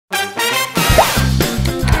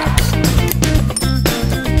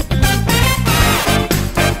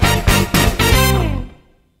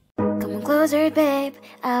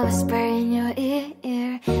I whisper in your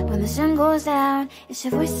ear. When the sun goes down, it's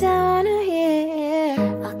your voice I wanna hear.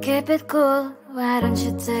 I'll keep it cool, why don't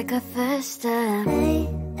you take a first step? Hey,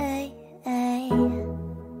 hey, hey.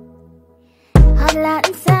 Hot light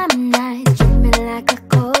and summer nights, treat me like a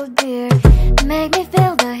cold beer. Make me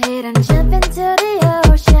feel the heat and jump into the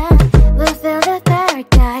ocean. We'll feel the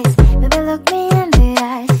paradise, baby look me in the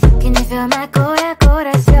eyes. Can you feel my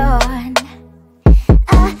corazón?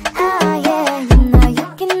 Yeah, you know you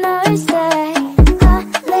can always stay.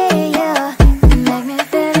 Only you can make me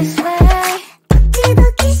feel this way. Doki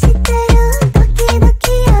doki shiteru, doki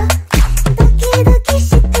doki yo. Doki doki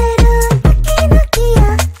shiteru, doki doki yo.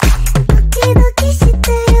 Doki doki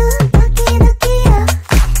shiteru, doki doki yo.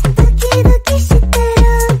 Doki doki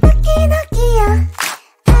shiteru, doki doki yo.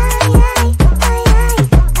 Ay ay ay ay ay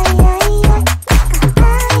ay ay.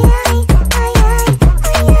 Ay ay ay ay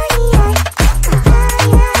ay ay ay.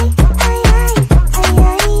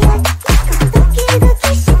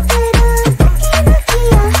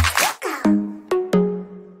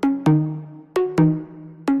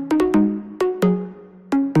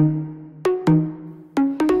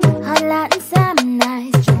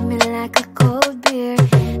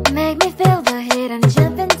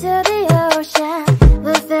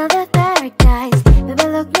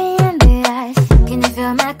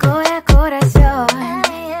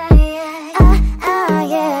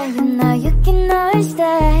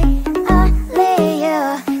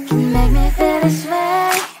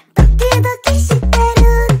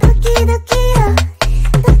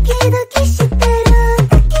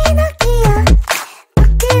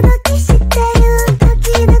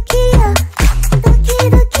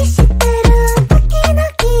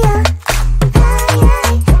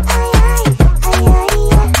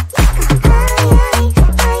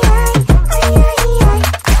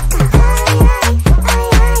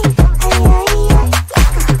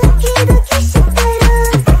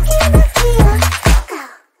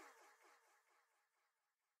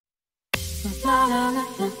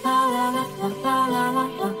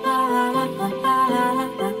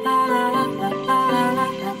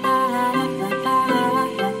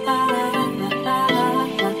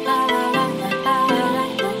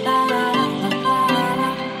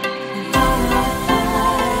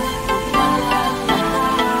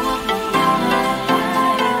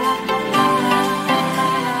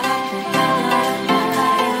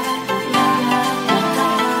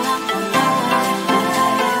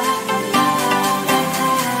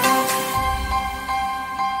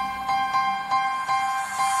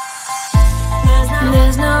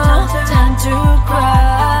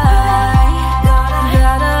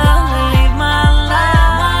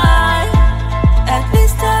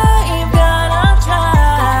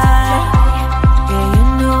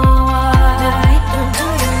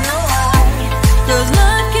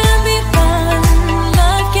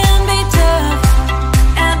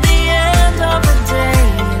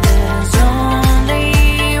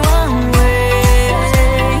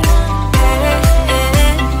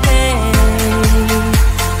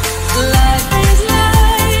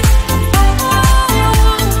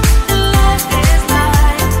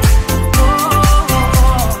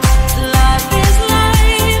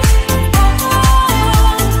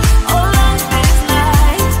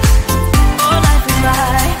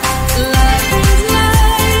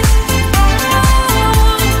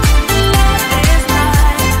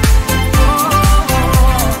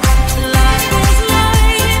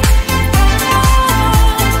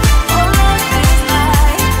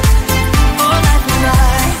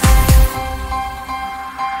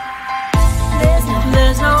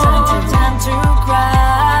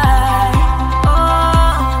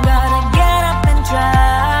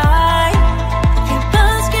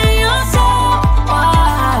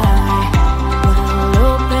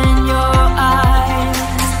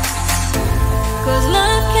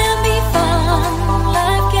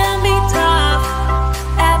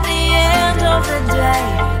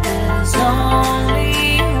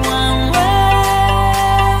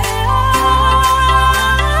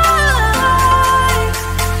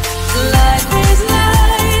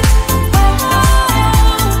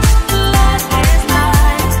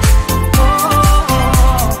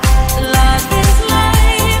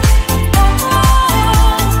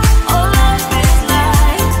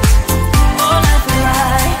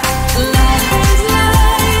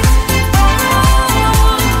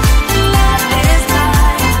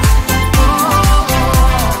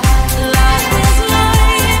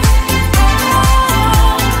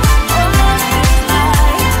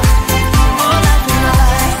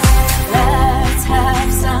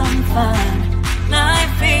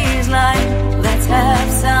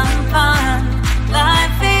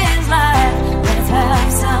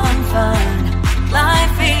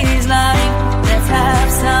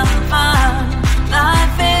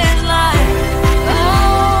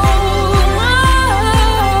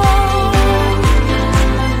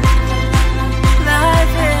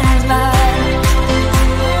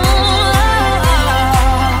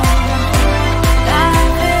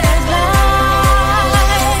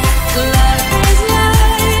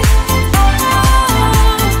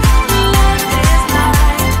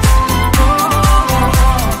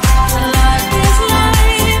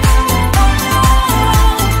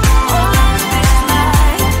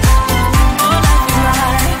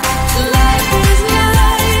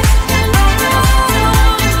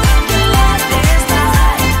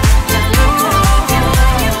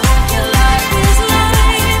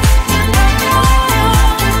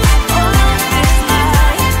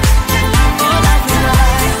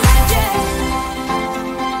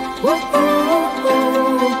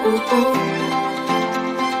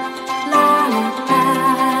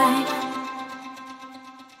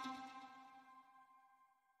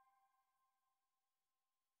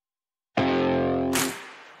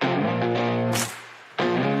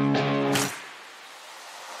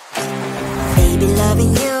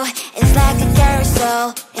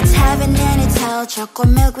 cereal, chocolate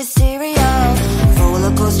milk with cereal.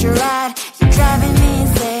 Roller coaster ride, you're driving me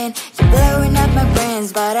insane. You're blowing up my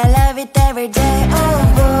brains, but I love it every day. Oh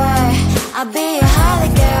boy, I'll be your holly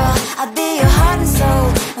girl, I'll be your heart and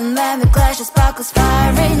soul. And when we clash, the sparkles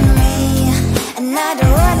fire in me. And I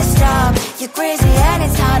don't wanna stop, you're crazy and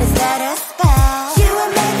it's hard to set a spell. You are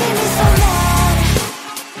making me so mad,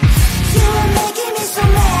 you are making me so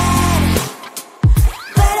mad.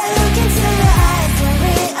 But I look into your eyes and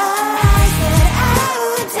realize that I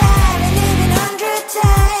would die and even 100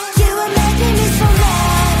 times. You are making me so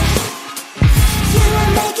mad, you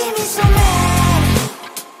are making me so mad.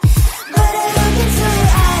 But I look into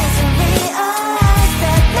your eyes and realize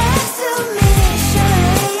that next to me is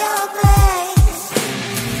surely your place.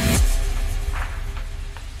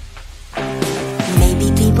 Maybe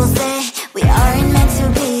people say we aren't meant to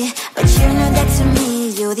be, but you know that to me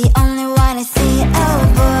you're the only one I see. Oh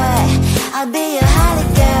boy, I'll be your holly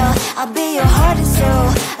girl, I'll be your heart and soul.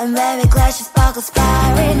 And when we clash, the sparkles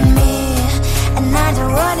fire in me. And I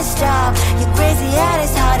don't wanna stop, you're crazy and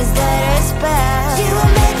it's hard to set a spell. You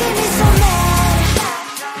are making me so mad,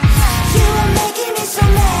 you are making me so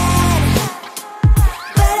mad.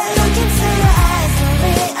 But I look into your eyes and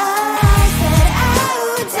realize that I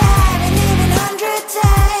would die and even 100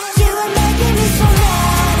 times. You are making me so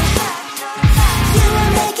mad, you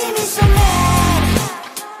are making me so mad.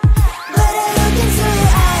 But I look into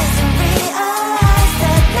your eyes and realize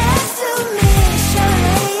that next to me is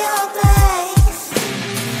surely your place.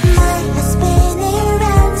 Mind is spinning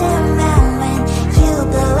round and round when you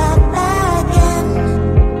blow up again.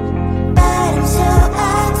 But I'm so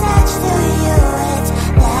attached to you, it's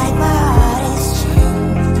like my heart is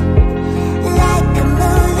chained. Like a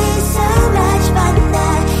movie, so much fun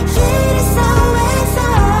that heat is always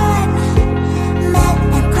on. Mad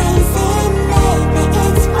and crazy, maybe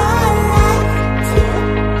it's polite too.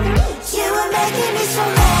 You are making me so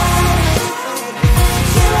mad,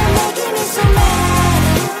 you are making me so mad.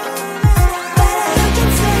 But I look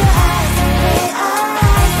into your eyes and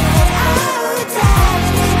realize that I would die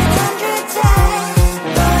and even 100 times.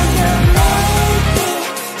 Boy, you make me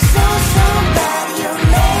so bad, you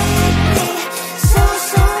make me so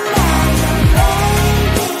mad, you make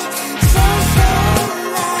me so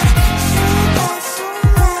mad, so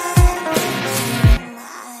mad.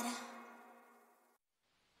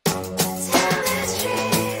 Tell the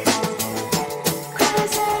street,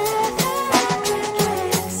 cries I love the crickets.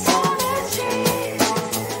 Tell the street.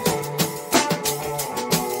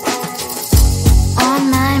 On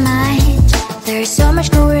my mind, there's so much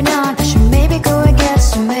going on. I should maybe go and get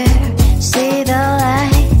somewhere. See the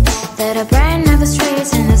lights that are bright on the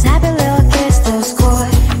streets, and those happy little kids, those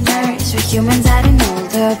corners where humans hiding all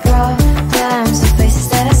their problems, the faces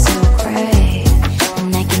that are so gray.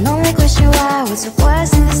 And I can only question why, what's the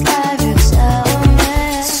worst in this life? You tell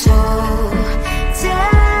me. So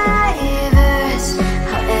diverse,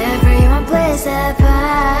 how everyone plays their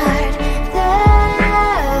part.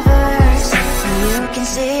 Diverse, and you can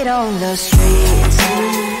see it on the streets.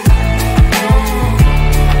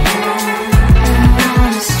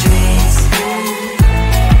 On the streets.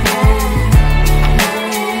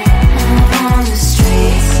 On the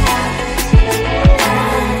streets.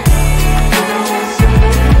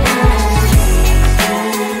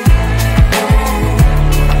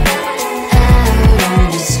 Out on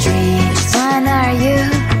the streets. When are you?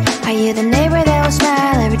 Are you the neighbor that will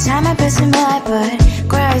smile every time I pass him by, but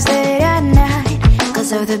cries late at night?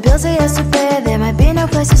 Cause of the bills I used to pay, there might be no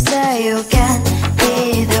place to stay. You can't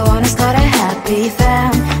be the one who's got a happy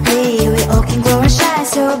family. We all can glow and shine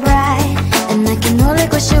so bright. And I can only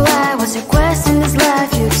question why, what's your quest in this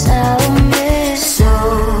life? You tell me. So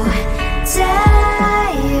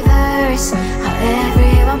diverse, how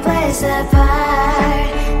everyone plays their part.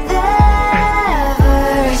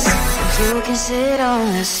 Diverse, you can sit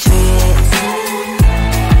on the streets.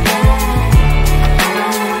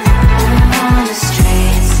 On the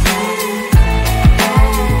streets.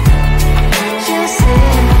 You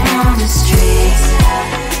sit on the streets.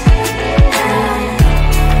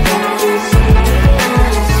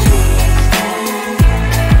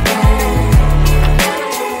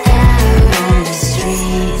 Out on the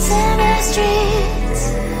streets. In the streets.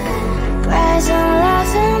 Cries and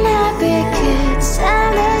laughs and happy kids.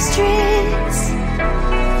 In the streets.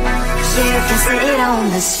 You can sit on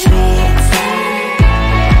the streets.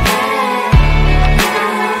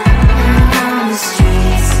 On the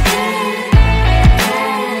streets.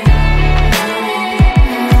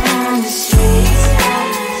 On the streets. On the streets.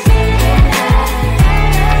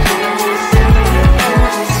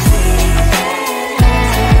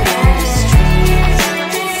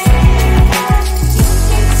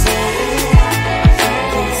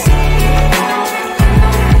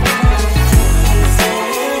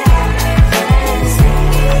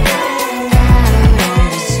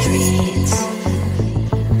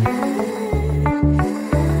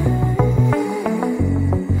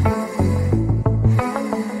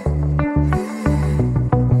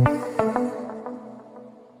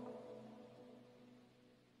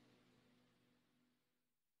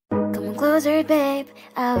 buzzard, babe,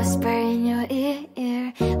 I'll whisper in your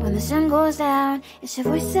ear. When the sun goes down, it's your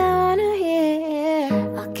voice I wanna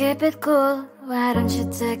hear. I'll keep it cool, why don't you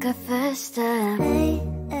take a first step? Hey,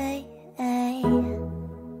 hey, hey.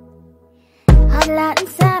 Hot light and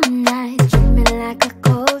summer night, treat me like a